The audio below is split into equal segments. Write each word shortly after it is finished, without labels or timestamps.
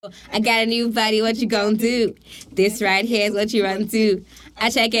I got a new body, what you gonna do? This right here is what you run to.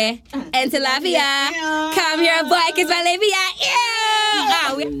 I check it. And tilapia. Come here, boy, kiss my labia.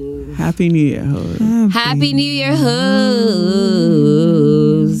 Yeah. Happy New Year, hoes. Happy New Year, hoes.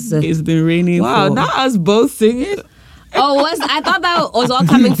 It's been raining. Wow, not us both singing. Oh, I thought that was all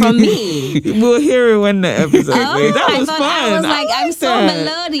coming from me. We'll hear it when the episode. That was fun. I was like, I'm so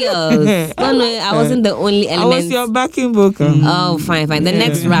melodious. No, I wasn't the only element. I was your backing vocal. Oh, fine. The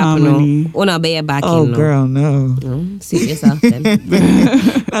next rap, Una be a backing. Oh, girl, no. Suit yourself then.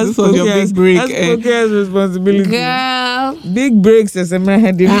 That's for your big break. That's Poker's responsibility. Girl. Big breaks as a man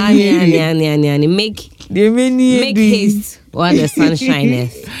had Make haste while the sun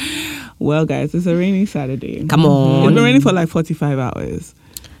shineth. Well, guys, it's a rainy Saturday. Come on. It's been raining for like 45 hours.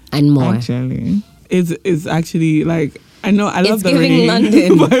 And more. Actually. It's actually like, I know I love the giving rain.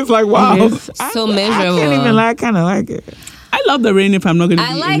 London. But it's like, wow. So miserable. I can't even lie. I kind of like it. I love the rain if I'm not going to be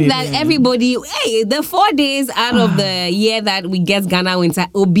I like in that it. everybody, the 4 days out of the year that we get Ghana winter,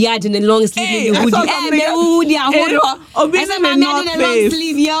 Obiad in a long sleeve. Hey, in the I saw hoodie. something. I said, my man in a long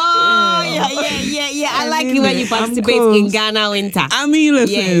sleeve. Yeah. I like it when you participate in Ghana winter. I mean,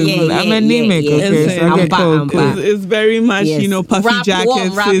 listen. I'm anemic, okay? Listen, So I get cold. It's very much, puffy Wrap jackets.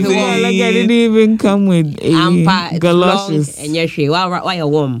 warm. Like I didn't even come with galoshes. And you're sure. Why you're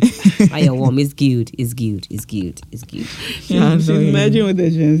warm? Why you're warm? It's good. Yeah, Imagine with the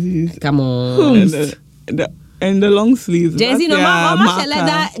jerseys. Come on. And the long sleeves. Jersey, no matter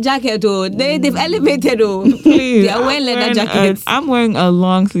leather jacket, they've elevated. Please, They are wearing leather jackets. I'm wearing a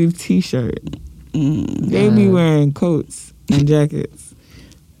long sleeve t-shirt. They be wearing coats and jackets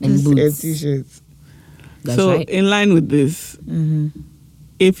And boots. t-shirts. That's so, right. in line with this,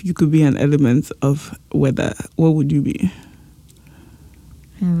 if you could be an element of weather, what would you be?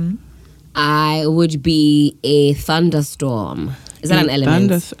 I would be a thunderstorm. Is that an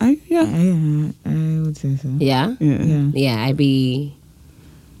element? Yeah, I would say so. Yeah? Yeah. I'd be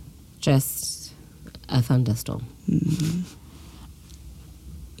just a thunderstorm.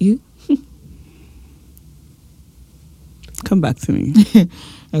 You? Come back to me.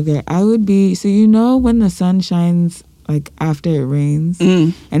 Okay, I would be, so when the sun shines like after it rains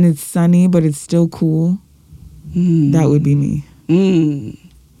and it's sunny but it's still cool, that would be me.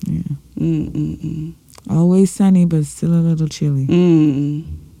 Yeah. Always sunny but still a little chilly.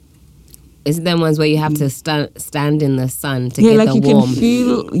 Is it them ones where you have to stand in the sun to Yeah, get like the you warmth?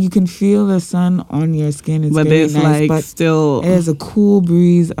 you can feel the sun on your skin. It's But very there's nice, like but still. there's a cool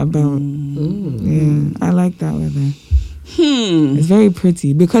breeze about. Yeah, I like that weather. It's very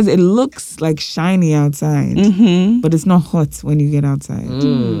pretty because it looks like shiny outside, but it's not hot when you get outside.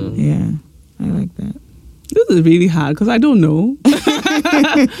 Yeah, I like that. This is really hard because I don't know.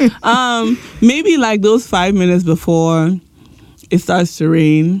 Maybe like those 5 minutes before it starts to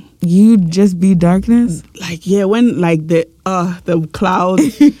rain. You'd just be darkness? Like, when like the clouds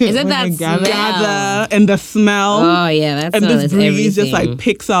Is it that smell? gather and the smell. Oh, yeah, that's and this breeze just like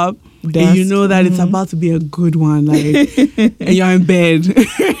picks up. And you know that it's about to be a good one, like, and you're in bed.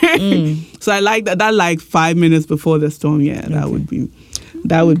 So I like that like 5 minutes before the storm. Yeah, that would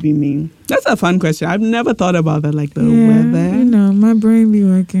be me. That's a fun question. I've never thought about that, like the weather. My brain be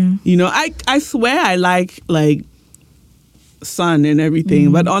working. I swear I like sun and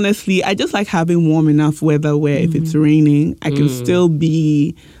everything, but honestly, I just like having warm enough weather where if it's raining, I can still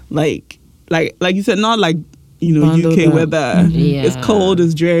be like you said, not like UK weather. It's cold,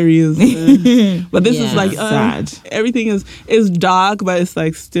 it's dreary, but this is like sad. Everything is dark, but it's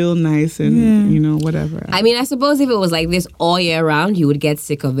like still nice and whatever. I mean, I suppose if it was like this all year round, you would get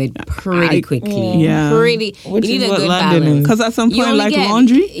sick of it pretty quickly. Yeah. Pretty. Which you need is a what good London balance. Because at some You point, only like get-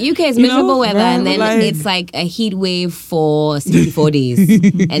 laundry, UK is miserable weather, right? and then Like- it's like a heat wave for 64 days,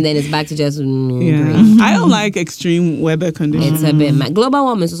 and then it's back to just green. I don't like extreme weather conditions. It's a bit global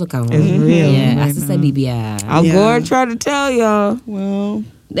warming is also count. It's real. Yeah, right as I said, BBR. I'll go and try to tell y'all. Well,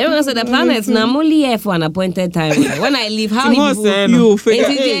 They were gonna say the planets now I'm only here for an appointed time. When I leave, how Timo you said you figure.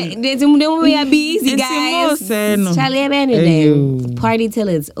 they be busy, guys. Charlie, party till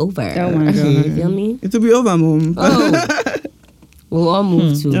it's over. Oh my God. You feel me? It will be over, Mom. Oh, we'll all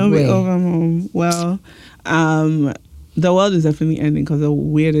move to It'll be where? over, Mom. Well, the world is definitely ending because the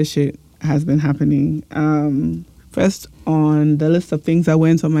weirdest shit has been happening. First on the list of things I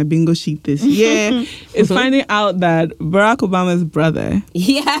went on my bingo sheet this year is finding out that Barack Obama's brother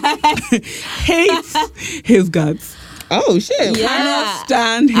hates his guts. Oh, shit. Yeah. Cannot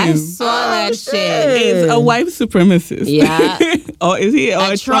stand him. I saw that shit. Is a white supremacist. Yeah. Or is he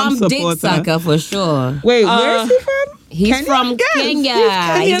a Trump Trump dick supporter? sucker for sure. Wait, where is he from? He's from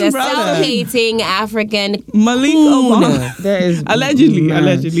Kenya. He's a self-hating African Malik Obama. That is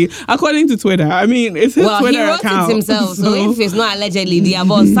allegedly. According to Twitter. I mean, it's his Twitter he wrote account. It himself. So if it's not allegedly,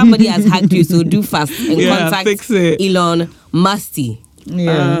 somebody has hacked you. So do fast and contact fix it. Elon Musty.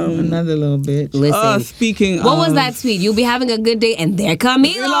 Yeah, another little bitch. Listen, speaking what was that tweet? You'll be having a good day, and there come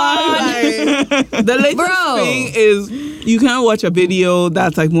Elon. The latest thing is you can't watch a video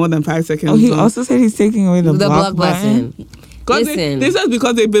that's like more than 5 seconds. Oh, he also said he's taking away the block button. Listen, this is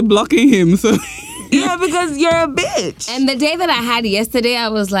because they've been blocking him. So yeah, because you're a bitch. And the day that I had yesterday, I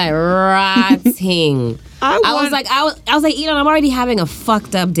was like rotting. I was like, Elon, I'm already having a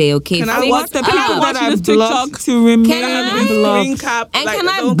fucked up day. Okay, can I watch the people that I've blocked to remain blocked? And can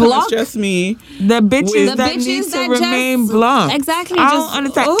I block just me? The bitches that need to remain blocked? Exactly. I don't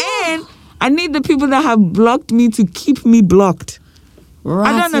understand. And I need the people that have blocked me to keep me blocked.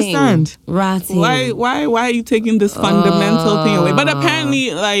 Rotting. I don't understand. Rotting. Why are you taking this fundamental thing away? But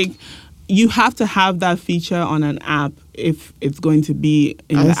apparently, like, you have to have that feature on an app if it's going to be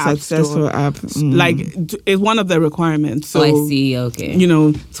in the app successful store. app. Like, it's one of the requirements. So, I see. Okay. You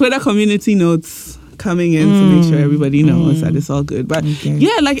know, Twitter community notes coming in to make sure everybody knows that it's all good. But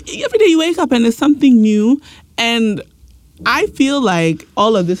yeah, like every day you wake up and there's something new, and I feel like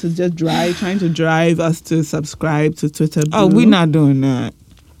all of this is just trying to drive us to subscribe to Twitter Blue. Oh, we're not doing that.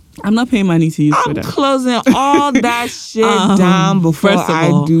 I'm not paying money to use Twitter. I'm closing all that shit down before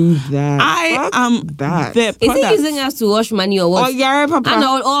I do that. I am that. Is he using us to wash money or what? Oh, yeah, Papa. I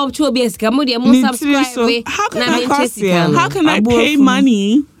know. Oh, subscribe. How can I pay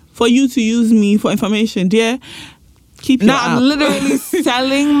money for you to use me for information, dear? Keep your app. I'm literally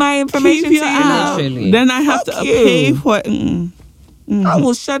selling my information to you now. Then I have to pay for it. I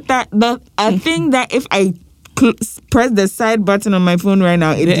will shut that. A thing that if I press the side button on my phone right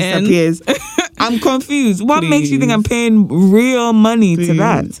now, it disappears. I'm confused. What makes you think I'm paying real money to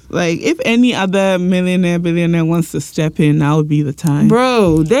that? Like, if any other millionaire, billionaire wants to step in, now would be the time.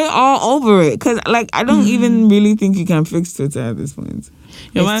 Bro, they're all over it. Because, like, I don't even really think you can fix Twitter at this point.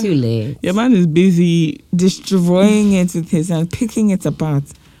 It's too late. Your man is busy destroying it with his hand, picking it apart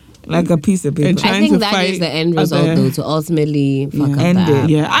like a piece of paper. I think that is the end result, though, to ultimatly fuck up end that. it.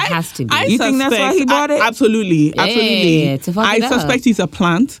 Yeah, it has to be. You think that's why he bought it? Absolutely. Yeah, to fuck it up. I suspect he's a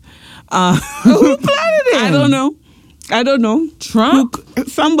plant. Who planted him? I don't know. Trump?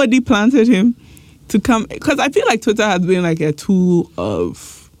 Somebody planted him to come. Because I feel like Twitter has been like a tool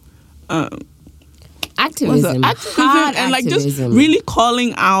of activism. And like just really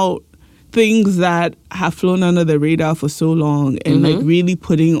calling out things that have flown under the radar for so long and like really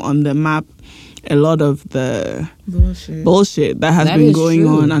putting on the map a lot of the bullshit that has been going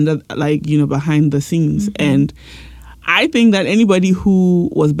on under, like, you know, behind the scenes. And I think that anybody who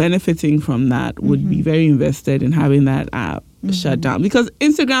was benefiting from that would be very invested in having that app shut down, because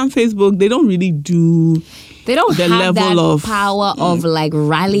Instagram, Facebook, they don't really do. They don't the have level that of power of like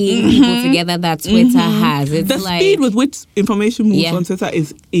rallying people together that Twitter has. It's the like, speed with which information moves on Twitter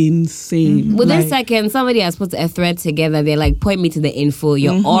is insane. Within seconds, somebody has put a thread together. They're like, point me to the info.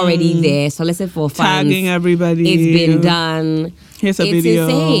 You're already there. Solicit for funds. Tagging everybody. It's been done. Here's a video.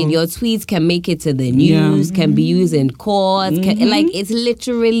 It's insane. Your tweets can make it to the news, can be used in court. Like, it's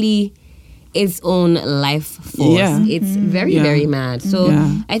literally its own life force. It's very, very mad. So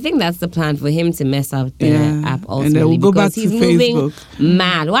I think that's the plan for him to mess up the app ultimately, and then we'll go because back he's to moving Facebook.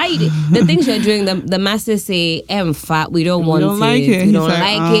 mad. Why the things you're doing? The masses say, "Fat, we don't want it. We don't like it." And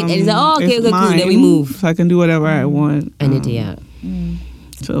he's like, "Oh, okay, cool." Then we move. So I can do whatever I want. An idiot.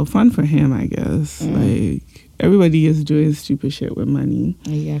 So fun for him, I guess. Like, everybody is doing stupid shit with money.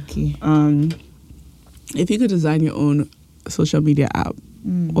 Yucky. If you could design your own social media app,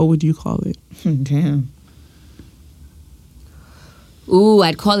 what would you call it? Damn. Ooh,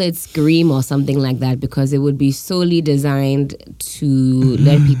 I'd call it Scream or something like that, because it would be solely designed to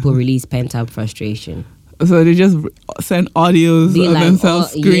let people release pent-up frustration. So they just send audios of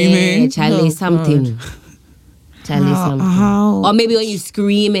themselves screaming? Yeah, Charlie, something. Charlie, something. Or maybe when you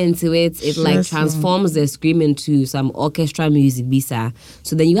scream into it, it like transforms the scream into some orchestra music, bisa.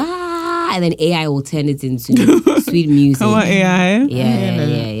 So then you, and then AI will turn it into sweet music. Come on, AI.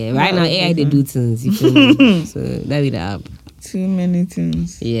 Yeah. Right now, AI, they do things. You feel me? So that'd be the app. Too many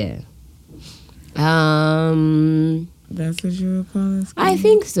things. Yeah. That's what you would call it? I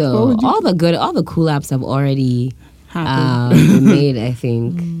think so. All the cool apps have already been made, I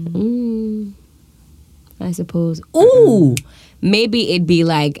think. I suppose. Ooh! Maybe it'd be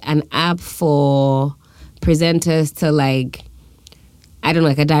like an app for presenters to, like, I don't know,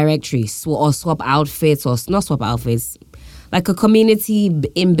 like a directory or swap outfits, or not swap outfits, like a community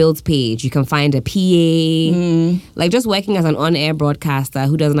inbuilt page. You can find a PA. Like just working as an on-air broadcaster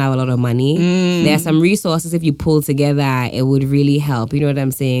who doesn't have a lot of money. There are some resources if you pull together, it would really help. You know what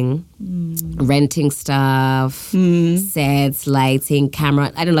I'm saying? Renting stuff, sets, lighting,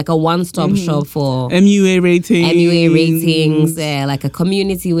 camera. I don't know, like a one-stop shop for MUA ratings. Like a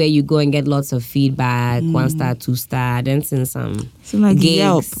community where you go and get lots of feedback, 1-star, 2-star, then send some. So like gigs.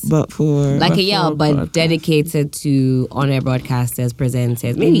 Yelp, but for like a Yelp, but dedicated to on-air broadcasters,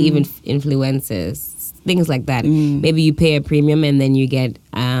 presenters, maybe even influencers, things like that. Maybe you pay a premium and then you get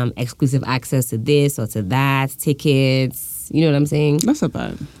exclusive access to this or to that, tickets. You know what I'm saying? That's a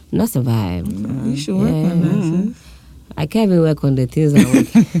vibe. That's a vibe. You should work on that, sis. I can't even work on the things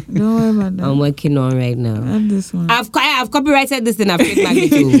Don't worry about that. I'm working on right now. And this one. I've copyrighted this and I've trademarked it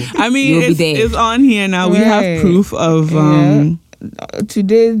too. I mean, it's on here now. We have proof of...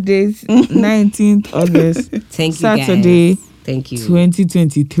 Today's date, 19th August. Thank you, Saturday. guys. Thank you.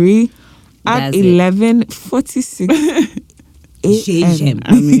 2023 at 11:46 a.m.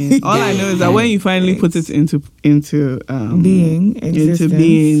 I mean, all I know is that when you finally put it into being,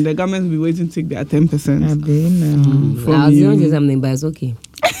 the government will be waiting to take their 10%. I've been I was going to say something, but it's okay.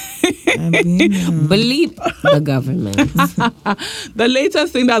 Believe the government. The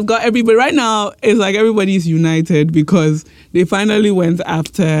latest thing that's got everybody right now is like everybody's united because they finally went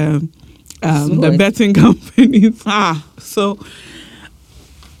after the betting companies. So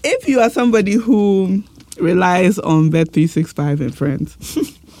if you are somebody who relies on Bet365 and friends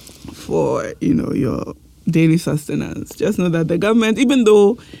for your daily sustenance, just know that the government, even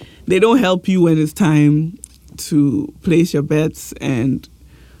though they don't help you when it's time to place your bets and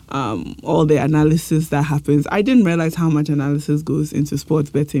all the analysis that happens. I didn't realize how much analysis goes into sports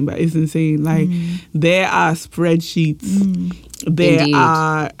betting, but it's insane. Like there are spreadsheets, there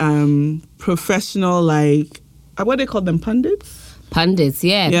are professional, like what they call them, pundits,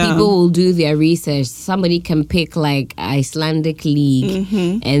 yeah. People will do their research. Somebody can pick like Icelandic league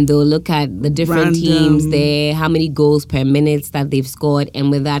and they'll look at the different teams there, how many goals per minute that they've scored,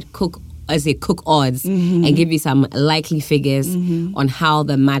 and with that cook odds and give you some likely figures on how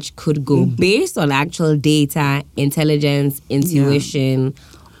the match could go based on actual data, intelligence, intuition.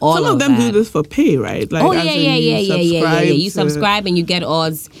 All Some of them do this for pay, right? Like, You subscribe and you get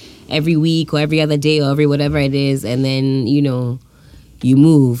odds every week or every other day or every whatever it is, and then you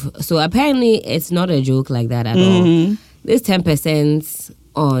move. So apparently it's not a joke like that at all. There's 10%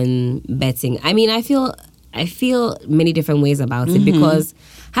 on betting. I mean, I feel many different ways about it because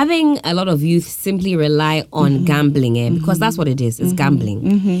having a lot of youth simply rely on gambling, because that's what it is. It's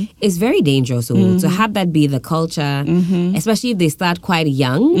gambling. It's very dangerous. So to have that be the culture, especially if they start quite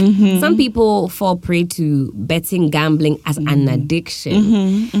young, some people fall prey to betting, gambling as an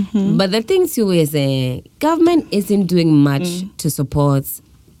addiction. But the thing too is government isn't doing much to support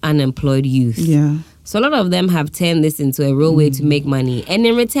unemployed youth. Yeah. So a lot of them have turned this into a real way to make money. And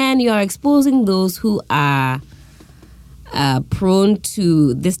in return, you are exposing those who are prone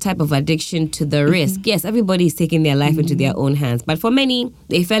to this type of addiction to the risk. Yes, everybody is taking their life into their own hands. But for many,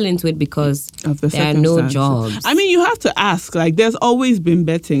 they fell into it because there are no jobs. I mean, you have to ask. Like, there's always been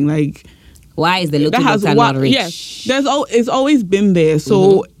betting. Like, why is the local doctor not rich? Yes, it's always been there.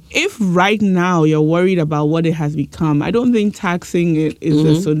 So if right now you're worried about what it has become, I don't think taxing it is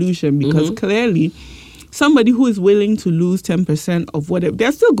the solution because clearly somebody who is willing to lose 10% of whatever,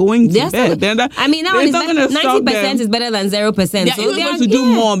 they're still going to bet. I mean, now 90% is better than 0%. They're even going to do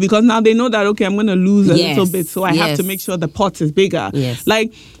more because now they know that, okay, I'm going to lose a little bit, so I have to make sure the pot is bigger. Yes.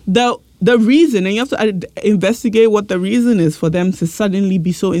 Like, the reason, and you have to investigate what the reason is for them to suddenly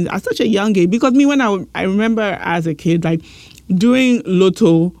be so at such a young age. Because when I remember as a kid, like, doing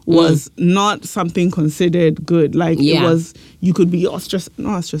lotto was not something considered good. Like it was, you could be not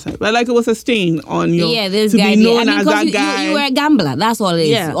ostracized, but like it was a stain on your this to guy be known as that guy. You were a gambler. That's all it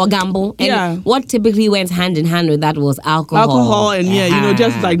is, or gamble. And what typically went hand in hand with that was alcohol. And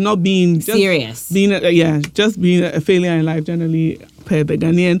just like not being serious, just being a failure in life generally per the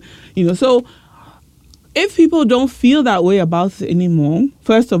Ghanaian. So if people don't feel that way about it anymore,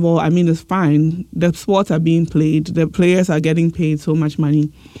 first of all, I mean, it's fine. The sports are being played. The players are getting paid so much money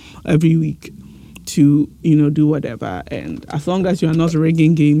every week to, do whatever. And as long as you are not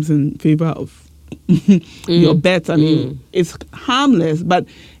rigging games in favor of your bets, I mean, it's harmless. But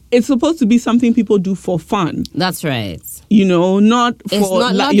it's supposed to be something people do for fun. That's right. Not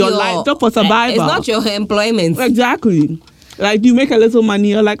for your life, not for survival. It's not your employment. Exactly. Like, you make a little money,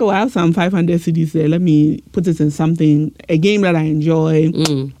 you're like, I have some 500 cedis there. Let me put it in something, a game that I enjoy,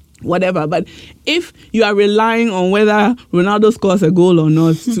 whatever. But if you are relying on whether Ronaldo scores a goal or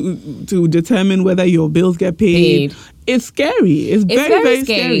not to determine whether your bills get paid, it's scary. It's very, very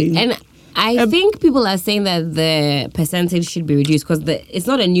scary. And I think people are saying that the percentage should be reduced because it's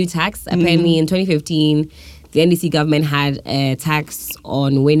not a new tax. Apparently, in 2015, the NDC government had a tax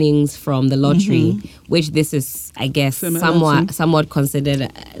on winnings from the lottery, which this is, I guess, somewhat considered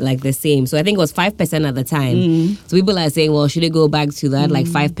like the same. So I think it was 5% at the time. So people are saying, well, should it go back to that, like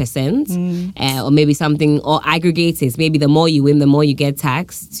 5%? Or maybe something, or aggregate it. Maybe the more you win, the more you get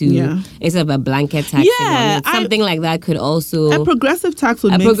taxed instead of a blanket tax. Yeah. Something like that could also... A progressive tax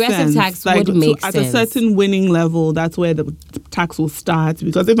would make sense. A progressive tax would make sense. At a certain winning level, that's where the tax will start.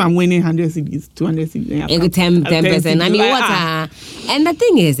 Because if I'm winning 100 CDs, 200 CDs, 10%. I mean, and the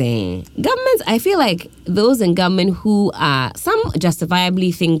thing is, governments, I feel like those in government who are, some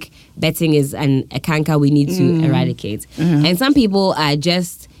justifiably think betting is a canker we need to eradicate. And some people are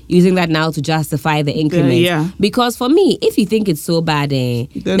just using that now to justify the increment. Because for me, if you think it's so bad, then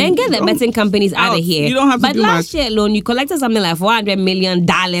get the betting companies out of here. You don't have to but last year alone, you collected something like $400 million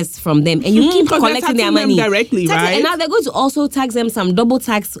from them, and you keep collecting their money directly, right? And now they're going to also tax them some double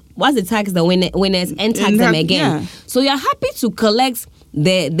tax. What's the tax the winners and tax them again? So you're happy to collect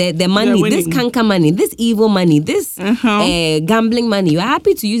the money, this canker money, this evil money, this gambling money. You're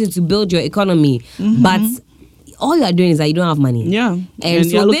happy to use it to build your economy, but all you are doing is that you don't have money. Yeah. And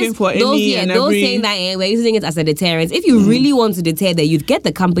so you're looking for those saying that we're using it as a deterrent. If you really want to deter that, you'd get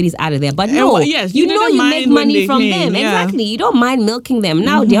the companies out of there. But no, you make money from them. Yeah. Exactly. You don't mind milking them.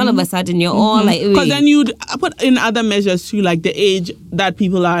 Now, all of a sudden, you're all like... Because then you'd put in other measures too, like the age that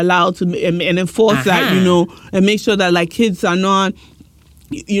people are allowed to and enforce that, and make sure that like kids are not...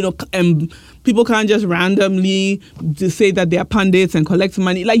 people can't just randomly just say that they are pundits and collect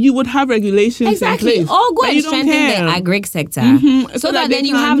money. Like, you would have regulations in place. Or go and strengthen the agri sector. So that then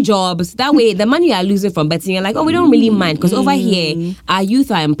you have jobs. That way, the money you are losing from betting, you're like, we don't really mind. Because over here, our youth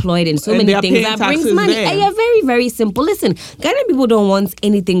are employed in so many things that brings money. And you're very, very simple. Listen, Ghanaian people don't want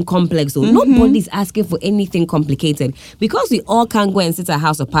anything complex. So nobody's asking for anything complicated. Because we all can't go and sit at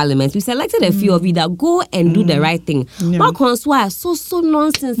House of Parliament, we selected a few of you that go and do the right thing. So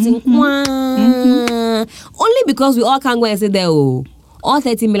nonsense. Only because we all can't go and sit there. All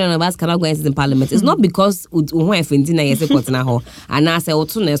 30 million of us cannot go and sit in Parliament. It's not because and I say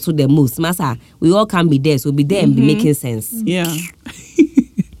the most. Masa, we all can be there, so be there and be making sense. Yeah.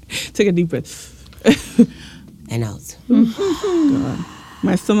 Take a deep breath. And out. God.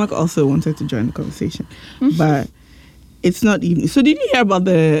 My stomach also wanted to join the conversation, but it's not evening. So did you hear about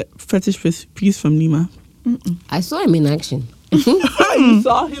the fetish priest from Nima? I saw him in action. You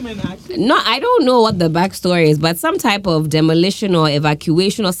saw him in action? No, I don't know what the backstory is, but some type of demolition or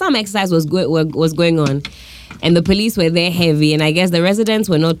evacuation or some exercise was going on, and the police were there heavy, and I guess the residents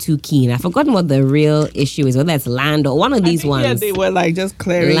were not too keen. I've forgotten what the real issue is, whether it's land or one of these ones. Yeah, they were like just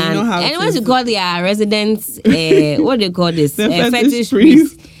clearing. Land. You know how and what you call their residents? What do you call this? Fetish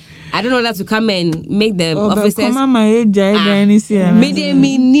priest. I don't know that to come and make the officers.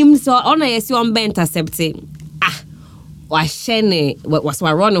 Intercepted. Washene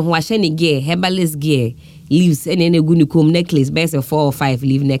gear, herbalist gear, leaves and then a gunicum necklace, best of 4 or 5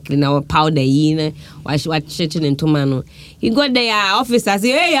 leaf necklace, now powder in, wash chicken and tomato. He got the officer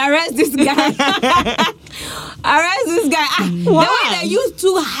say, hey, arrest this guy. Arrest this guy. The way they used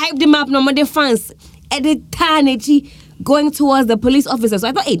to hype them up, no more the fans at the time going towards the police officer. So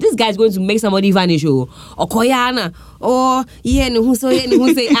I thought, hey, this guy's going to make somebody vanish or Koyana or who say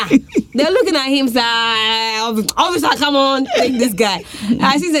they're looking at him say, officer, come on, take this guy.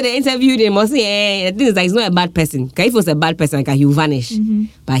 I see that they interviewed him or say, the thing is that he's not a bad person. Because if he was a bad person, he will vanish.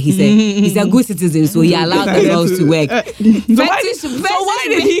 But he said he's a good citizen, so he allowed the girls to work. So why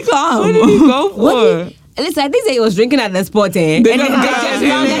did he come? What did he go for? Listen, I think he was drinking at the spot, and then and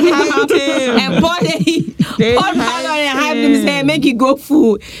poured powder and hyped him, say, make it go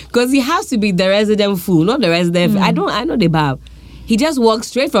full. Because he has to be the resident fool, not the resident. I know the bab. He just walks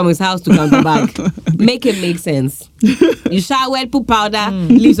straight from his house to counter back. Make it make sense. You showered, put powder,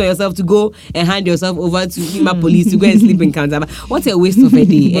 leaves on yourself to go and hand yourself over to Lima police to go and sleep in counter back. What a waste of a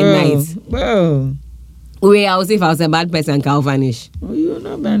day and night. Bro. Wait, I will say if I was a bad person, I'll vanish. Oh, you're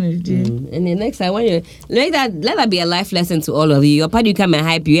not vanished, dear. And the next time, when you let that be a life lesson to all of you. Your party come and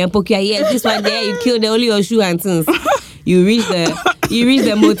hype you and poke your ear. This one there, you kill the only your shoe and things. You reach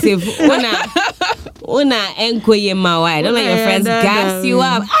the motive. Una enkoye mawa. Don't let your friends gas you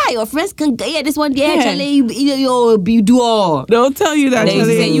up. Your friends can this one there. Actually, you do all. They'll tell you that. They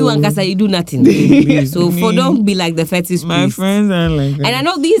say you and Kasa you do nothing. So don't be like the fetish. My friends are like that. And I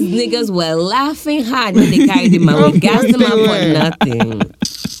know these niggas were laughing hard when they carried him out. We gassed them up for nothing.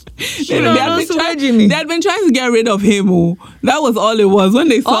 They had been trying to get rid of him. Oh. That was all it was. When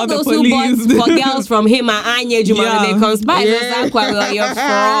they saw all the those police. who bought for girls from him and Anya Juma, Yeah. they conspired. You're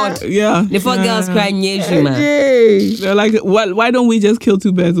fraud. Yeah. The four girls crying Juma. They're like, well, why don't we just kill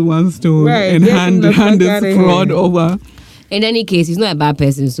two birds with one stone Right, and get hand the fuck this outta fraud here. over? In any case, he's not a bad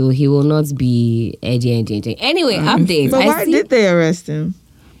person, so he will not be edgy. Anyway, updates. But why did they arrest him?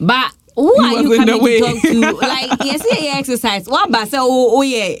 But who He are was you in the coming way. to talk to? Like, yes, yeah, exercise. What about say, oh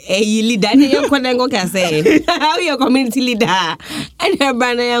yeah, you leader. And you can say, how you a community leader? And your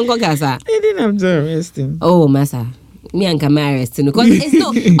brand can say, They didn't have to arrest him. oh, massa. Me and Kamara arresting because it's no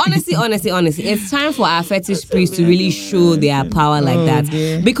honestly, it's time for our fetish priests to really show their power like that.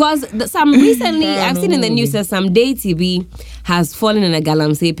 Dear. Because some recently, I've seen in the news that some day TV has fallen in a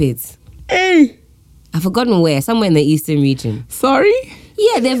galamsey pit. Hey. I've forgotten where, somewhere in the eastern region. Sorry?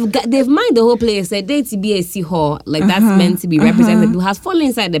 Yeah, they've mined the whole place. Said day TV a sea hall like that's meant to be representative has fallen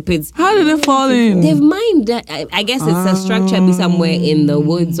inside the pits. How did it fall in? They've mined that. I guess it's a structure be somewhere in the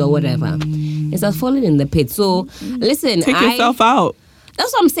woods or whatever. It's has fallen in the pit. So listen, Take yourself out.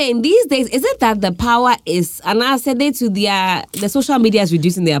 That's what I'm saying. These days, is it that the power is, and I said they to the social media is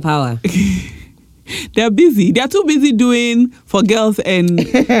reducing their power. They're busy. They're too busy doing for girls and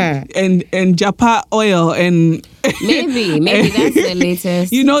Japa oil and Maybe that's the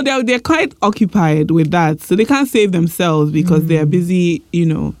latest. you know they're quite occupied with that, so they can't save themselves because they're busy.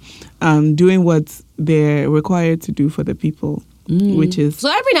 Doing what they're required to do for the people, which is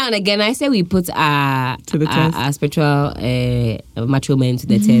So every now and again, I say we put our spiritual macho men to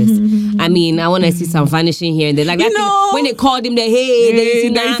the test. I mean, I want to see some vanishing here and there. Like that thing, when they called him, they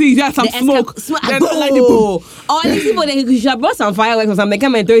see some smoke. They don't like the poop. Or at least people they should have brought some fireworks or something. They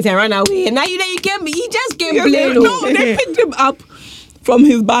come and throw it and run away. And now you can't be. He just came playing. No, they picked him up from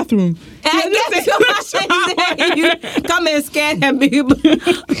his bathroom. I get so much you come and scare them people because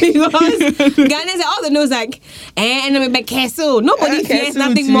Ghanaians all the knows like and I'm like castle. Nobody fears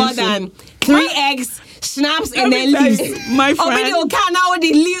nothing more than 3 eggs, snaps and then leaves. My friend, video can now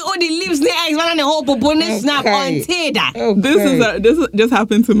the leaves the eggs one and the whole popone snap on teda. This just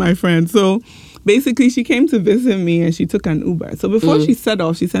happened to my friend. So basically, she came to visit me and she took an Uber. So before she set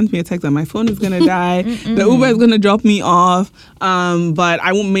off, she sent me a text that my phone is going to die. The Uber is going to drop me off. But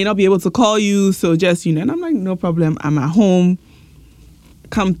I may not be able to call you. So just, and I'm like, no problem. I'm at home.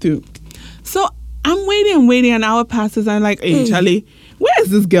 Come through. So I'm waiting. An hour passes. I'm like, hey, Charlie, where is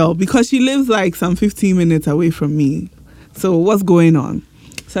this girl? Because she lives like some 15 minutes away from me. So what's going on?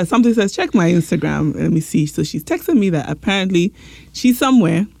 So something says, check my Instagram. Let me see. So she's texting me that apparently she's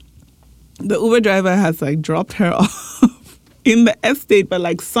somewhere. The Uber driver has like dropped her off in the estate, but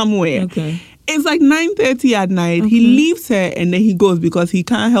like somewhere. Okay. It's like 9:30 at night. He leaves her and then he goes because he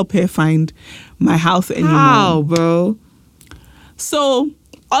can't help her find my house anymore. How, bro? So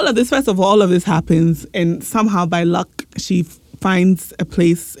all of this happens, and somehow by luck she finds a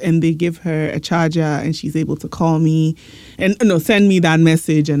place and they give her a charger and she's able to call me and send me that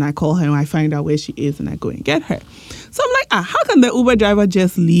message, and I call her and I find out where she is and I go and get her. So I'm like, how can the Uber driver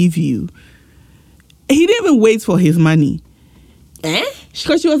just leave you? He didn't even wait for his money.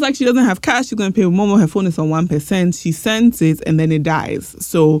 Because she was like, she doesn't have cash. She's going to pay with Momo. Her phone is on 1%. She sends it and then it dies.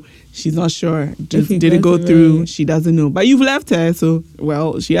 So she's not sure. Did it go through? Right. She doesn't know. But you've left her. So,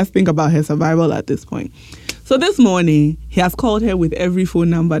 she has to think about her survival at this point. So this morning, he has called her with every phone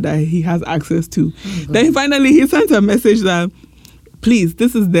number that he has access to. Then finally, he sent a message that, please,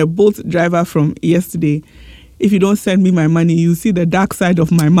 this is the boat driver from yesterday. If you don't send me my money, you see the dark side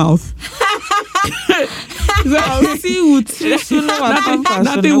of my mouth. Nothing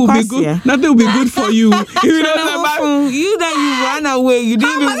will be good. Nothing will be good for you. If you don't you that you ran away, you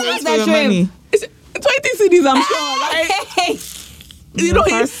didn't even wait for your money. It's 20 CDs, I'm sure. Right?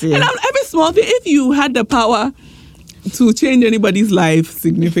 And every small thing. If you had the power to change anybody's life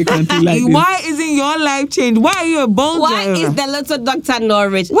significantly, like this. Why isn't your life changed? Why are you a bone driver? Why is the little Dr.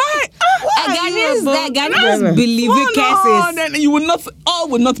 Norwich? Why? Ghanaians believe it cases. Then you would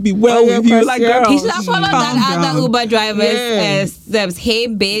not be well with you. Like, girl, he should have followed that other Uber driver's steps. Hey,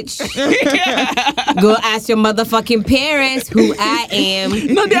 bitch. Go ask your motherfucking parents who I am.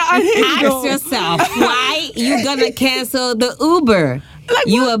 No, they are. Ask yourself, why you gonna cancel the Uber? Like,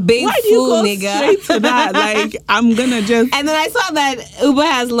 you a big fool, nigga. Straight to that. Like, I'm gonna just. And then I saw that Uber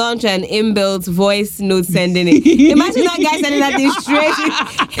has launched an inbuilt voice note sending it. Imagine that guy sending that thing straight.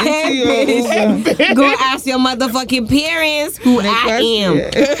 Hey, bitch, go ask your motherfucking parents who I am.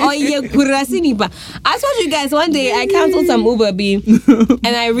 Oh, yeah, kurasinipa. I told you guys one day I canceled some Uber B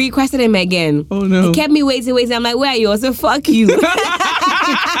and I requested him again. Oh no! He kept me waiting. I'm like, where are you? I said, fuck you.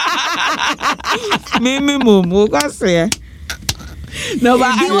 No,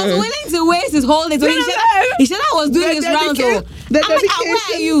 but he was willing to waste his whole day. So he said I was doing his rounds. So I'm like, where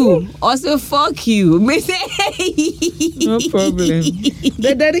are you? Also, fuck you. Me say, no problem.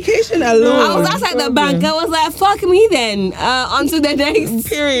 The dedication alone. I was outside the bank. I was like, fuck me then. On to the next.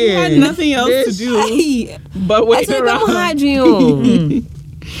 Period. You had nothing else to do. But wait around.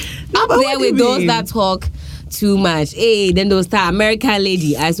 Up there with those that talk too much. Hey, then those start American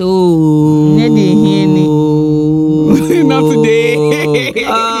lady. I said, oh. Not today.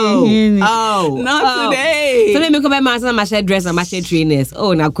 Not today. So let me come back and my shirt dress and my shirt trainers.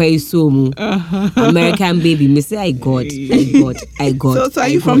 Oh, now quite so American baby. Me say I got. So are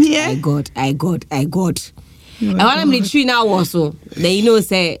you from here? I got. I want them to tree now also. Then you know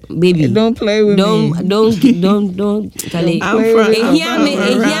say baby. Don't play with me. Don't. I'm from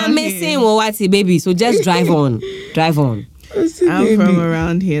baby. So just drive on. I'm from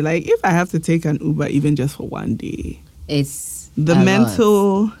around here. Like if I have to take an Uber even just for one day, it's the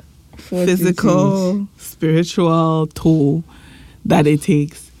mental, physical, spiritual toll that it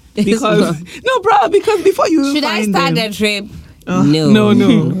takes. Because before you should I start the trip?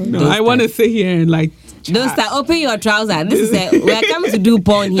 No. I want to sit here and like. Don't start. Open your trousers. This is we're coming to do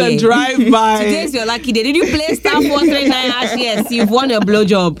porn here. The drive-by. Today's your lucky day. Did you play Star 439 Ash? Yes, you've won a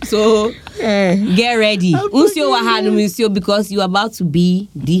blowjob. So get ready. Because you're about to be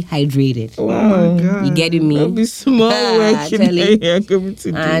dehydrated. Oh my God. You getting me? I'll be small working.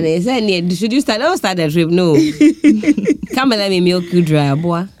 And they said, should you start? Don't start the trip. No. Come and let me milk you dry,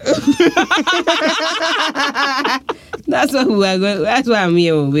 boy. That's what we are going. That's why I'm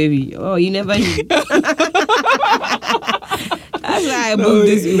here, baby. Oh, you never knew. That's why I booked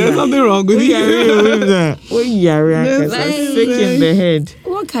this Uber. There's something wrong with you. Sick in the head.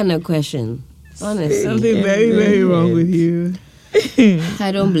 What kind of question? Honestly, something very, very wrong with you.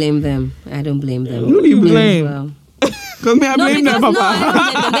 I don't blame them. Who do you blame? Well. Because I blame them, Papa. No, I don't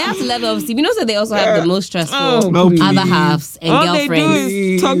blame them. They have to let off steam. You know, so they also have the most stressful other halves and all girlfriends. They do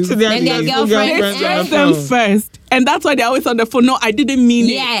is talk to their girlfriends. They stress them first. And that's why they're always on the phone. No, I didn't mean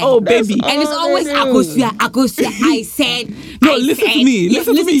it. Oh, baby. And it's always Akosia. I said. No, listen to me.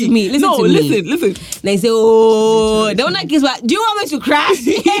 Listen to me. Listen. They say, oh, don't like this. Do you want me to crash?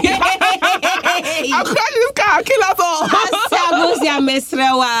 I'll crash this car. I'll kill us all.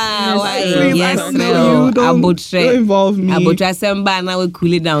 Yes, no. Don't involve me. No,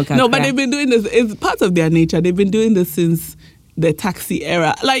 but they've been doing this. It's part of their nature. They've been doing this since the taxi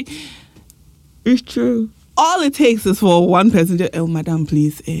era. Like, it's true. All it takes is for one person to, oh, madam,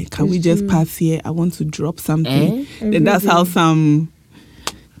 please, can we just pass here? I want to drop something. Then that's how some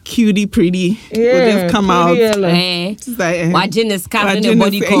cutie pretty will just come out. Just like, watching the scarf in the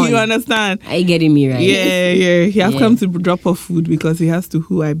body corn. You understand? Are you getting me right? Yeah. He has come to drop off food because he has to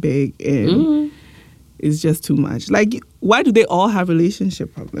who I beg. And it's just too much. Like, why do they all have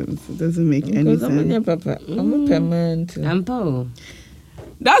relationship problems? It doesn't make any sense. I'm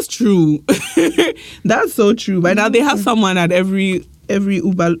That's true. That's so true. But now they have someone at every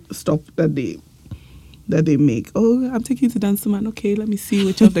Uber stop that they make. Oh, I'm taking you to dance, man. Okay, let me see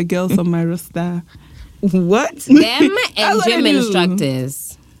which of the girls on my roster. What? Them and gym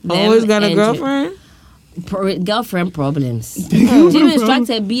instructors. Always got a girlfriend? Girlfriend problems. Gym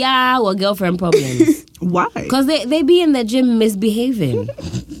instructor BR or girlfriend problems. Why? Because they be in the gym misbehaving.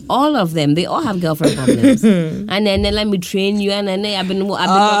 All of them, they all have girlfriend problems. And then they let me train you, and then I've been observing you,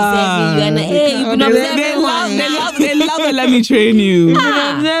 and hey, you've been observing. They love it. Let me train you. Be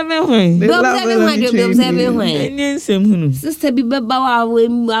observing when. Sister, be baba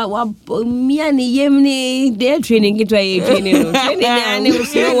me and Yemni. They're training. Get why you're training.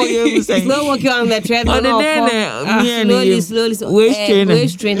 Slow walking on the treadmill. Slowly.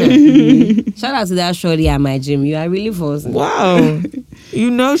 Waist trainer. Shout out to that shorty at my gym. You are really forcing. Wow. You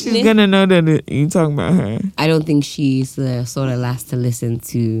know she's gonna know that you talking about her. I don't think she's the sort of last to listen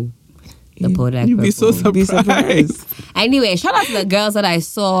to the Podak. You'd be so surprised. Anyway, shout out to the girls that I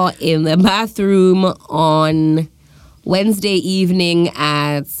saw in the bathroom on Wednesday evening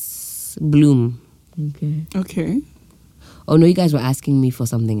at Bloom. Okay. Oh no, you guys were asking me for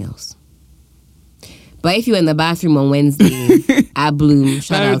something else. But if you were in the bathroom on Wednesday at Bloom,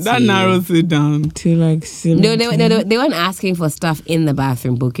 shout out to that you. narrows it down to like 17. No, they weren't asking for stuff in the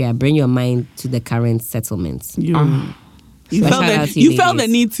bathroom, Bukia. Bring your mind to the current settlements. You felt the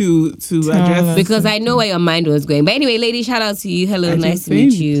need to address because I know where your mind was going. But anyway, ladies, shout out to you. Hello, nice to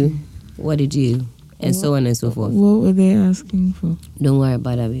meet you. What did you? And so on and so forth. What were they asking for? Don't worry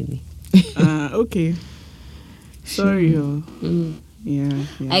about that, baby. Okay. Sorry,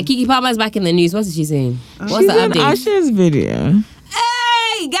 Yeah. Kiki Palmer's back in the news. What's she saying? What's the update? Asha's video.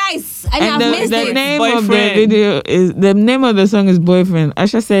 Hey guys, And I've missed the it. name Boyfriend. of the video is the name of the song is Boyfriend.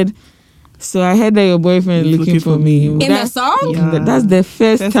 Asha said, "So I heard that your boyfriend is looking for me." In the song? Yeah. That's the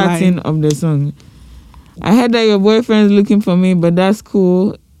first First starting line. of the song. I heard that your boyfriend is looking for me, but that's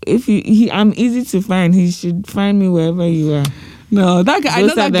cool. If I'm easy to find. He should find me wherever you are. No, that guy. I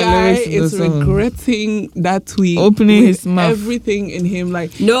Those know are that the guy lyrics to the is song. regretting that tweet. Opening with his mouth. everything in him,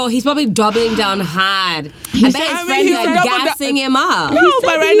 like. No, he's probably doubling down hard. I bet his I mean, friends he's are double gassing him up. No,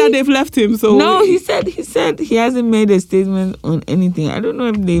 but right now they've left him. So No, he said he hasn't made a statement on anything. I don't know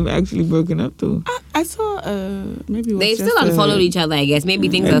if they've actually broken up though. I saw maybe it was They just still unfollowed each other, I guess. Maybe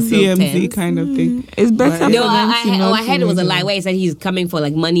things are still TMZ tense. kind of thing. It's better But- for No, them to not I heard it was a to lie make where he said he's coming for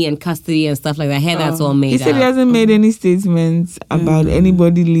like money and custody and stuff like that. I heard that's all made He said he up. hasn't made any statements about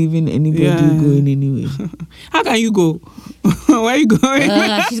anybody leaving, anybody going anywhere. How can you go? Where are you going?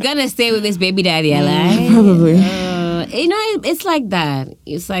 She's gonna stay with this baby daddy, like Probably. it's like that.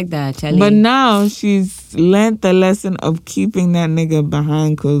 It's like that, Charlie. But now she's learned the lesson of keeping that nigga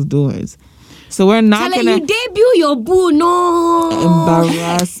behind closed doors. So we're not Charlie, gonna you debut your boo, no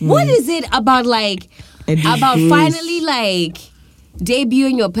embarrass me. What is it about like A about disgrace. finally like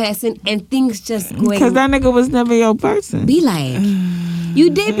debuting your person and things just going? Because that nigga was never your person. Be like, you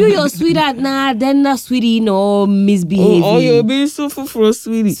debut your sweetheart, nah, then the sweetie, no misbehaving. Oh, you're being so for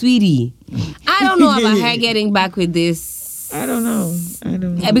sweetie. Sweetie, I don't know about her getting back with this. I don't know.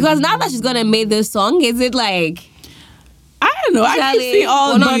 Because now that she's gonna make this song, is it like? I don't know. I can Charlie, see all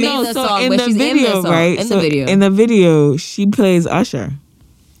well, not the. me. the so song, in but the she's in the video, song, right? in the So video. in the video, she plays Usher.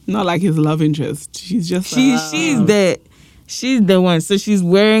 Not like his love interest. She's just She's the one. So she's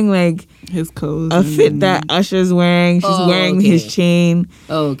wearing like his clothes. a fit that Usher's wearing. She's wearing okay. his chain.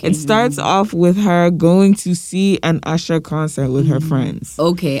 Okay. It starts off with her going to see an Usher concert with her friends.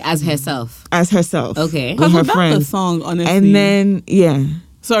 Okay, as herself. As herself. Okay. With her without the friends. song, honestly. And then, yeah.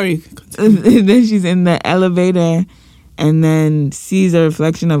 Sorry. Then she's in the elevator and then sees a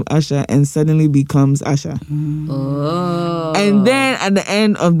reflection of Usher and suddenly becomes Usher. Oh. And then at the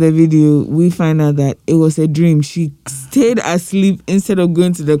end of the video, we find out that it was a dream. She stayed asleep instead of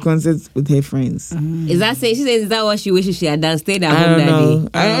going to the concert with her friends. Is that saying? She says, is that what she wishes she had done? Stayed at I home don't that know. day.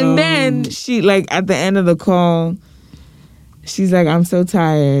 And then she, like, at the end of the call, she's like, "I'm so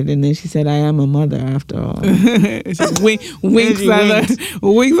tired." And then she said, "I am a mother after all." Winks at the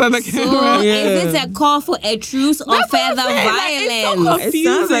So camera. is it a call for a truce or further violence? It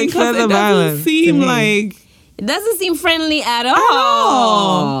sounds like Confusing 'cause further it violence doesn't seem to me. like. It doesn't seem friendly at all.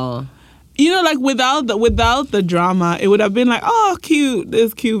 all. You know, like without the drama, it would have been like, oh, cute,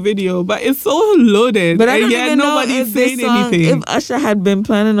 this cute video. But it's so loaded, But I and don't yet even know nobody's if this saying song, anything. if Usher had been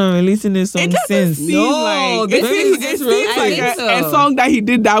planning on releasing this song It doesn't since. seem No, like this it is seems I like think so. a song that he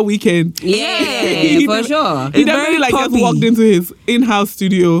did that weekend. Yeah, He for did- sure. He It's definitely very like just poppy. walked into his in-house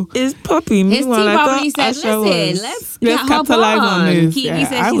studio. It's poppy. His team Meanwhile, I probably thought said, Usher listen, was- let's hop capitalize on this. Kiki Yeah,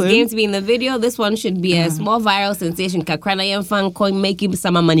 said I she's would. game to be in the video. This one should be a small viral sensation. Kakrana yan fan coin make him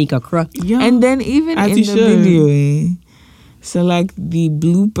some money kakra. Yeah. And then even As in he the should. video, so like the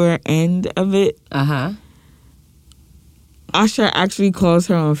blooper end of it, Uh-huh. Usher actually calls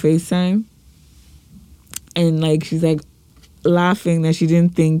her on FaceTime. And like she's like laughing that she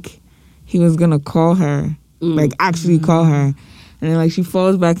didn't think he was gonna call her. Like actually call her. And then like she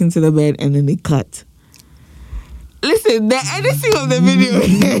falls back into the bed and then they cut. Listen, the editing of the video.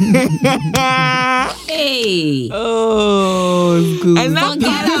 Hey. Oh, it's good. And that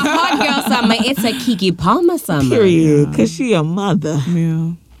Forget a hot girl summer. It's a Kiki Palmer summer. period. Because she a mother.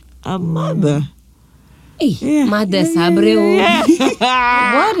 Yeah. A mother. Hey, Yeah. Mother Sabreo.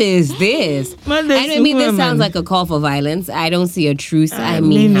 What is this? Mother I mean, this Superwoman. sounds like a call for violence. I don't see a truce. I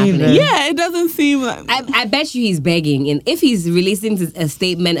me mean, neither. happening. Yeah, it doesn't seem like. I bet you he's begging, and if he's releasing a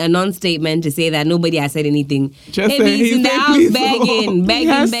statement, a non-statement to say that nobody has said anything, Just maybe say- he's in the he said, house "Please begging, don't." begging,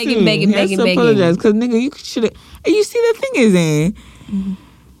 He has begging, to. begging, He has begging, to begging. apologize because nigga, you should have. You see, the thing is,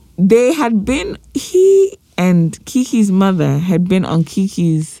 they had been. He and Kiki's mother had been on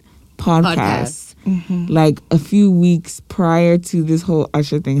Kiki's podcast. Like a few weeks prior to this whole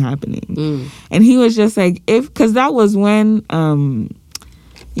Usher thing happening, and he was just like, because that was when Summer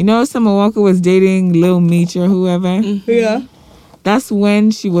Walker was dating Lil Meech or whoever. Yeah. That's when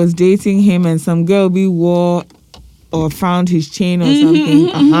she was dating him, and some girl wore or found his chain or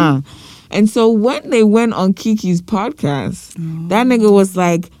something. And so when they went on Kiki's podcast, that nigga was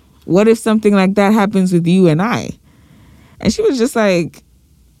like, "What if something like that happens with you and I?" And she was just like,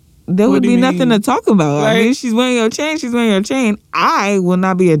 there What would do be you nothing mean? to talk about. I Right. mean, she's wearing your chain. She's wearing your chain. I will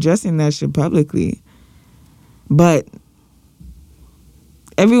not be addressing that shit publicly. But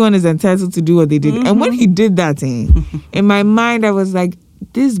everyone is entitled to do what they did. And when he did that thing, in my mind, I was like,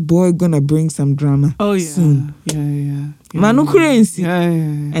 this boy gonna bring some drama. Oh yeah. Soon. Yeah. Manu crazy. Yeah.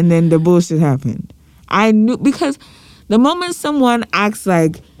 And then the bullshit happened. I knew, because the moment someone acts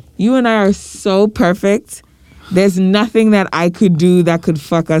like, you and I are so perfect, there's nothing that I could do that could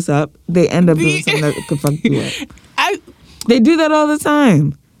fuck us up, they end up doing something that could fuck you up. They do that all the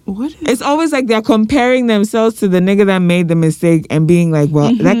time. It's always like they're comparing themselves to the nigga that made the mistake and being like,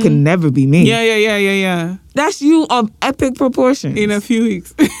 well, that could never be me. Yeah. That's you of epic proportions. In a few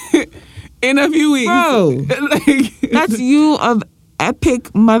weeks. Bro, that's you of epic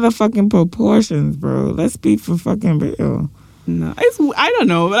motherfucking proportions, bro. Let's be for fucking real. No, I don't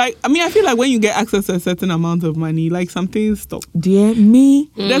know. Like, I mean, I feel like when you get access to a certain amount of money, like something stop. Dear me,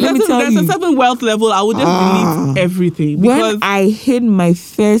 there's a certain wealth level. I would just delete everything. When I hit my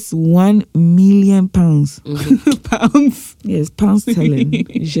first 1 million pounds. Pounds? Yes, pounds telling.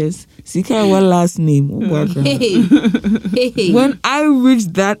 Yes. Sika, what last name? When I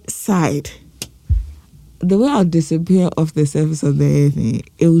reached that side, the way I'll disappear off the surface of the earth,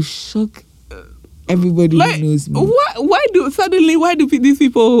 it will shock everybody who knows me. Why do these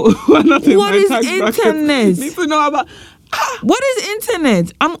people who are not in what my is tax internet? Need to know about. What is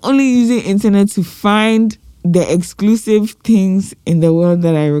internet? I'm only using internet to find the exclusive things in the world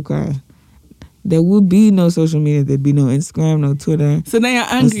that I require. There would be no social media. There'd be no Instagram, no Twitter. So then you're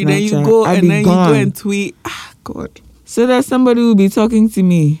angry. Then you go you go and tweet. God. So that somebody will be talking to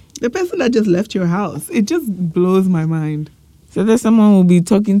me. The person that just left your house. It just blows my mind. So that someone will be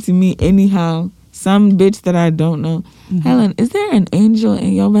talking to me anyhow. Some bitch that I don't know. Helen, is there an angel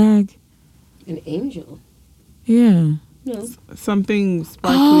in your bag? An angel? Yeah. No. Something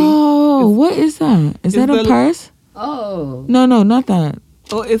sparkly. Oh, what is that? Is that a purse? Oh. No, not that.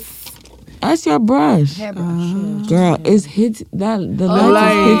 Oh, that's your brush. Hairbrush. Girl, it's hit that the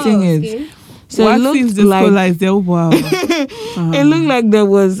light is hitting it. So it looked like it looked like there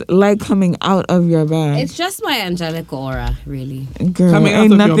was light coming out of your bag. It's just my angelic aura, really. Girl, coming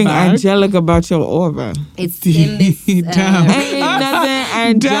ain't out of nothing your bag? Angelic about your aura. It's in this. Ain't nothing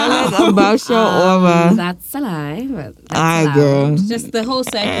angelic about your aura. That's a lie. But that's Aye, allowed. girl. Just the whole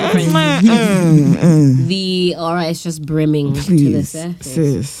circle. The aura is just brimming to the Please, surface.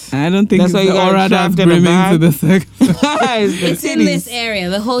 sis. I don't think That's it's why you the got aura that's trapped in a brimming bag. to the circle. It's in this area.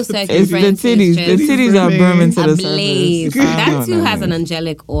 The whole circle. It's the titties. The titties are burning to the ablaze. surface. That too has an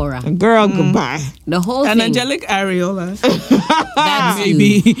angelic aura. Girl, goodbye. The whole An thing. angelic areola. That too.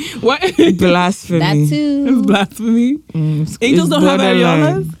 Maybe. What? Blasphemy. That too. It's blasphemy. Angels don't have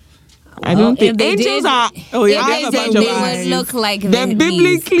areolas? I don't think they angels did, are. Oh, yeah, If they have they a bunch did, of they eyes. would look like They're these.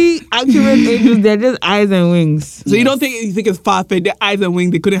 biblically accurate angels. They're just eyes and wings. So you think it's far-fetched? Their eyes and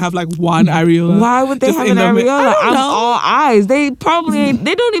wings, they couldn't have like one areola. Why would they Just have in an the areola? I'm know. all eyes. They probably ain't.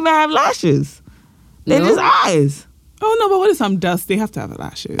 They don't even have lashes. They're No? just eyes. Oh no, but what is some dust? They have to have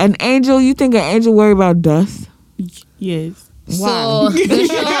lashes. An angel. You think an angel worry about dust? Yes. So the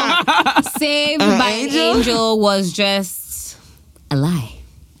show Saved by an Angel was just a lie.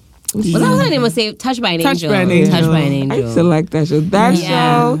 Was that what her name was? Saved? Touched by an Touched Angel. by an Angel. Touched by an I Angel. used to like that show. That Yeah.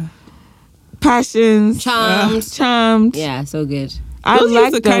 show. Passions. Charmed. Charmed. Yeah, so good. I Those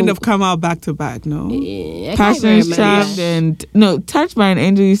like used to kind of come out back to back, no? Yeah, I can't Passions, even Charmed, remember. and Touched by an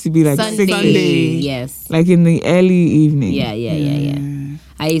Angel used to be like Sunday. 6 Yes. like in the early evening. Yeah.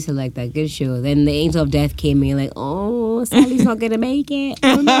 I used to like that. Good show. Then the Angel of Death came in like, oh, Sally's not gonna make it.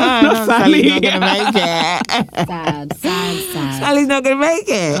 Oh, no. No, Sally's not gonna make it. Sad. Sally's not gonna make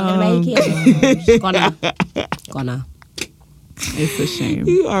it. Not gonna make it. She's gonna. It's a shame.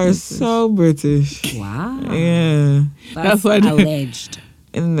 You are so British. Wow. Yeah. That's why alleged.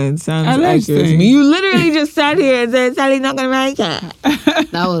 And that sounds Alleged accurate to thing. me. You literally just sat here and said Sally's not gonna make it.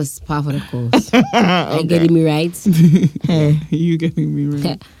 That was par for the course. Are you getting me right? Hey. You getting me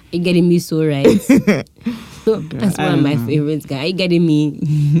right? You're getting me so right. That's one of my favorites, guy. Are you getting me?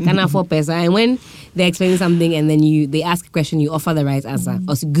 Can I afford pesa? And when they're explaining something and then they ask a question, you offer the right answer.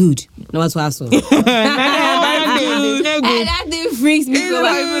 Also, good. No, what's also. That thing freaks me so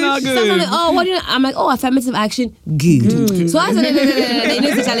much. Like, oh, what do you know? I'm like, oh, affirmative action, good. So I said, they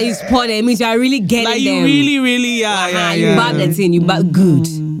need to challenge sport. It means you are really getting Like them. you really, yeah. You bought the thing. You bought good.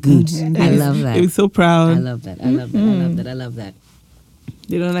 I love that. It was so proud. I love that. I love that.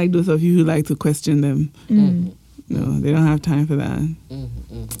 They don't like those of you who like to question them. No, they don't have time for that.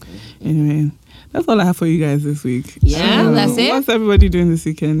 Anyway, that's all I have for you guys this week. Yeah, that's it? What's everybody doing this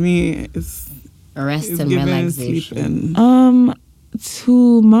weekend? Me, it's Rest and giving relaxation. sleep and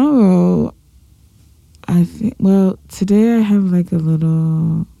Tomorrow, I think. Well, today I have like a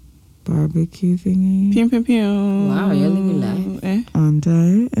little barbecue thingy. pew. Wow, you're living life. Aren't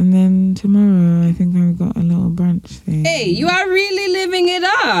I? And then tomorrow, I think I've got a little brunch thing. Hey, you are really living it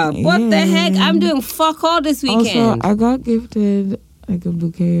up. What the heck? I'm doing fuck all this weekend. Also, I got gifted like a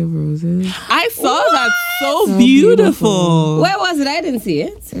bouquet of roses. I saw that. So beautiful. Where was it? I didn't see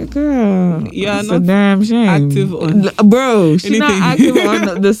it. Girl, yeah, it's a damn shame. Active on bro. She's not active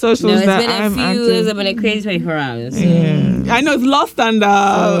on the socials. No, it's that been I'm a few. active. It's been a crazy 24 hours. Yeah. I know it's lost and A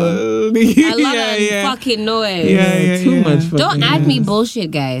lot of fucking noise. Too much. Don't add me bullshit,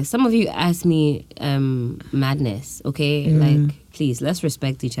 guys. Some of you ask me madness. Okay, like please, let's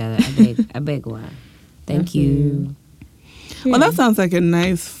respect each other. I beg, why? Thank you. Well, that sounds like a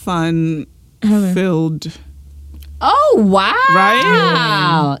nice, fun, filled. Oh wow!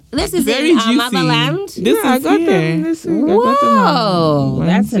 Right? This is very in juicy. Motherland. This I is got here. them this week. Whoa,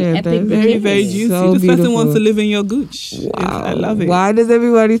 that's an epic. Very, very juicy. So this person wants beautiful. to live in your gooch. Wow. I love it. Why does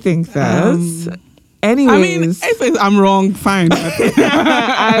everybody think that? Anyways, I mean, if I'm wrong, fine.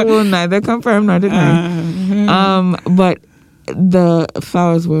 I will neither confirm nor deny. But the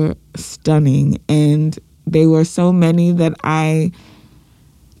flowers were stunning, and they were so many that I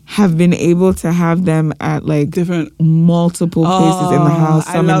have been able to have them at like different multiple places in the house.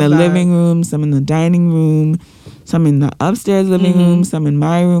 Some in the living room, some in the dining room, some in the upstairs living room, some in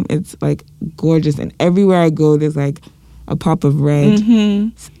my room. It's like gorgeous, and everywhere I go, there's like a pop of red.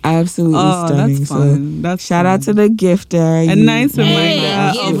 It's absolutely stunning. That's fun. That's shout out to the gifter. A nice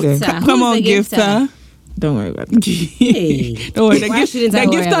reminder. Come on, gifter. Don't worry about it. Don't worry. The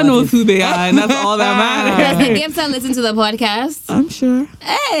gifter knows who they are, and that's all that matters. Does the gifter listen to the podcast? I'm sure.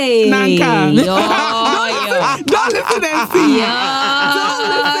 Hey, Nanka. Don't listen and see. Don't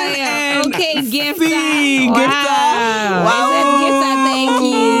listen and okay, gifter. See, Wow. Gifter, thank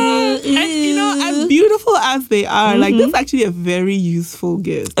you. And you know, as beautiful as they are, like this is actually a very useful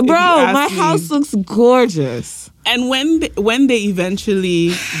gift. Bro, my house looks gorgeous. And when they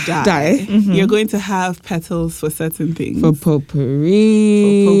eventually die, you're going to have petals for certain things. For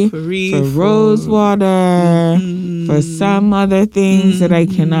potpourri, for rose water, for some other things that I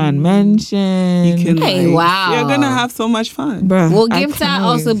cannot mention. You can, wow. You're going to have so much fun. Bruh, Will gifter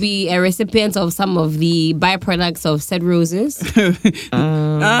also be a recipient of some of the byproducts of said roses? A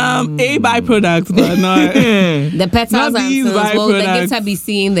byproduct, but not the petals not and these things. Will the byproducts. gifter be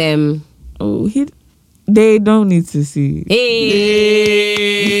seeing them? Oh, they don't need to see.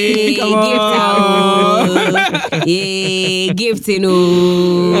 Hey, come on. Gifter. Hey, gifting.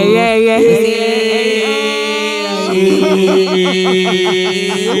 Oh. Yeah.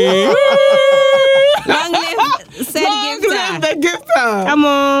 Long live said Long gifter. live the gifter. Come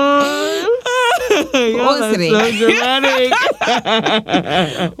on. You're so dramatic.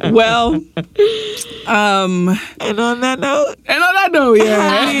 Well, and on that note,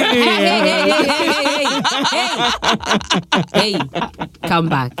 Hey, come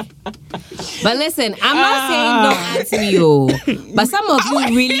back. But listen, I'm not saying don't ask me, yo. But some of you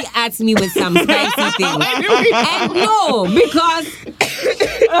really ask me with some spicy things. And no, because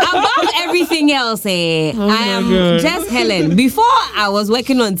above everything else, I am just Helen. Before I was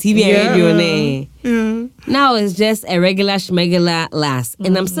working on TV and radio, now it's just a regular schmegula lass.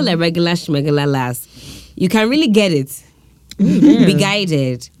 And I'm still a regular schmegula lass. You can really get it. Be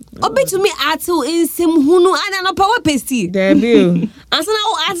guided. Obe to me atu in sim hunu ana no power pasty. Debbie. Ansa na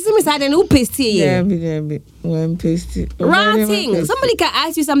atu sim side no pasty. Debbie. One pasty. Ranting. Somebody can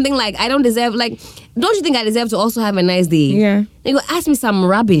ask you something like, I don't deserve, like, don't you think I deserve to also have a nice day? Yeah. They go ask me some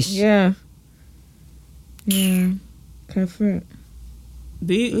rubbish. Yeah. Comfort.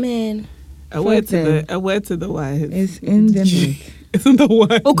 Man. A word to the wife. It's in the neck. It's in the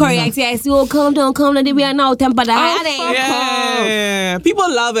wife. Oh, correct. I see. Oh, calm down. We are now tempered. Yeah.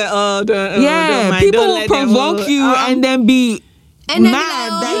 People love it. People will provoke you and then be and then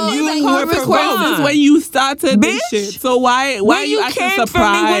mad that you were provoked when you started bitch. This shit. So why when you came surprised? for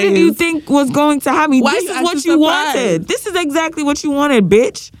me, what did you think was going to happen? Why This you is what acting you surprised? wanted. This is exactly what you wanted,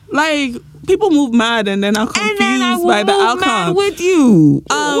 bitch. Like, people move mad and then are confused by the outcome. Mad with you.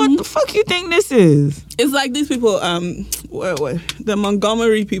 What the fuck you think this is? It's like these people, the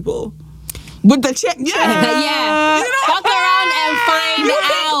Montgomery people. With the check. Yeah. You know, fuck around and find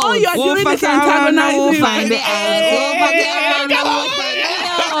out. Oh, you're doing this We'll find it out.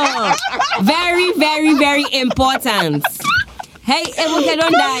 Very, very, very important. Hey, Ebuka,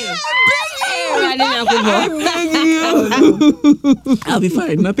 don't die. I'll be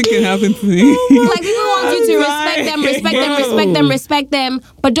fine. Nothing can happen to me. Like, people want you to respect them,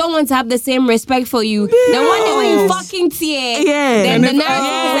 but don't want to have the same respect for you. Then one day when you fucking tear, then the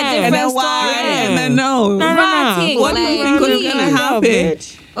narrative is a different story. And then no. Rotting. What do you think was going to happen?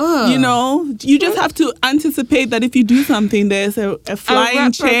 You know, you just have to anticipate that if you do something, there's a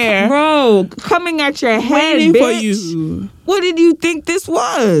flying chair, bro, coming at your head, waiting bitch. for you. What did you think this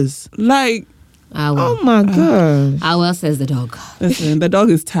was? Like, oh my gosh. How well says the dog? Listen, the dog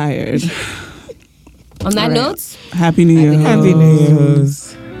is tired. On that note, Happy New Year. Happy New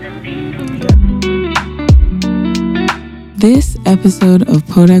Year's. This episode of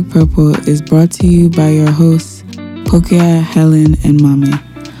Podak Purple is brought to you by your hosts, Pokia, Helen, and Mame.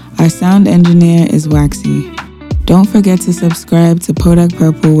 Our sound engineer is Waxy. Don't forget to subscribe to Podak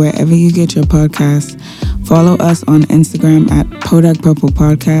Purple wherever you get your podcasts. Follow us on Instagram at Podak Purple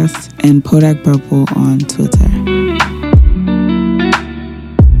Podcast and Podak Purple on Twitter.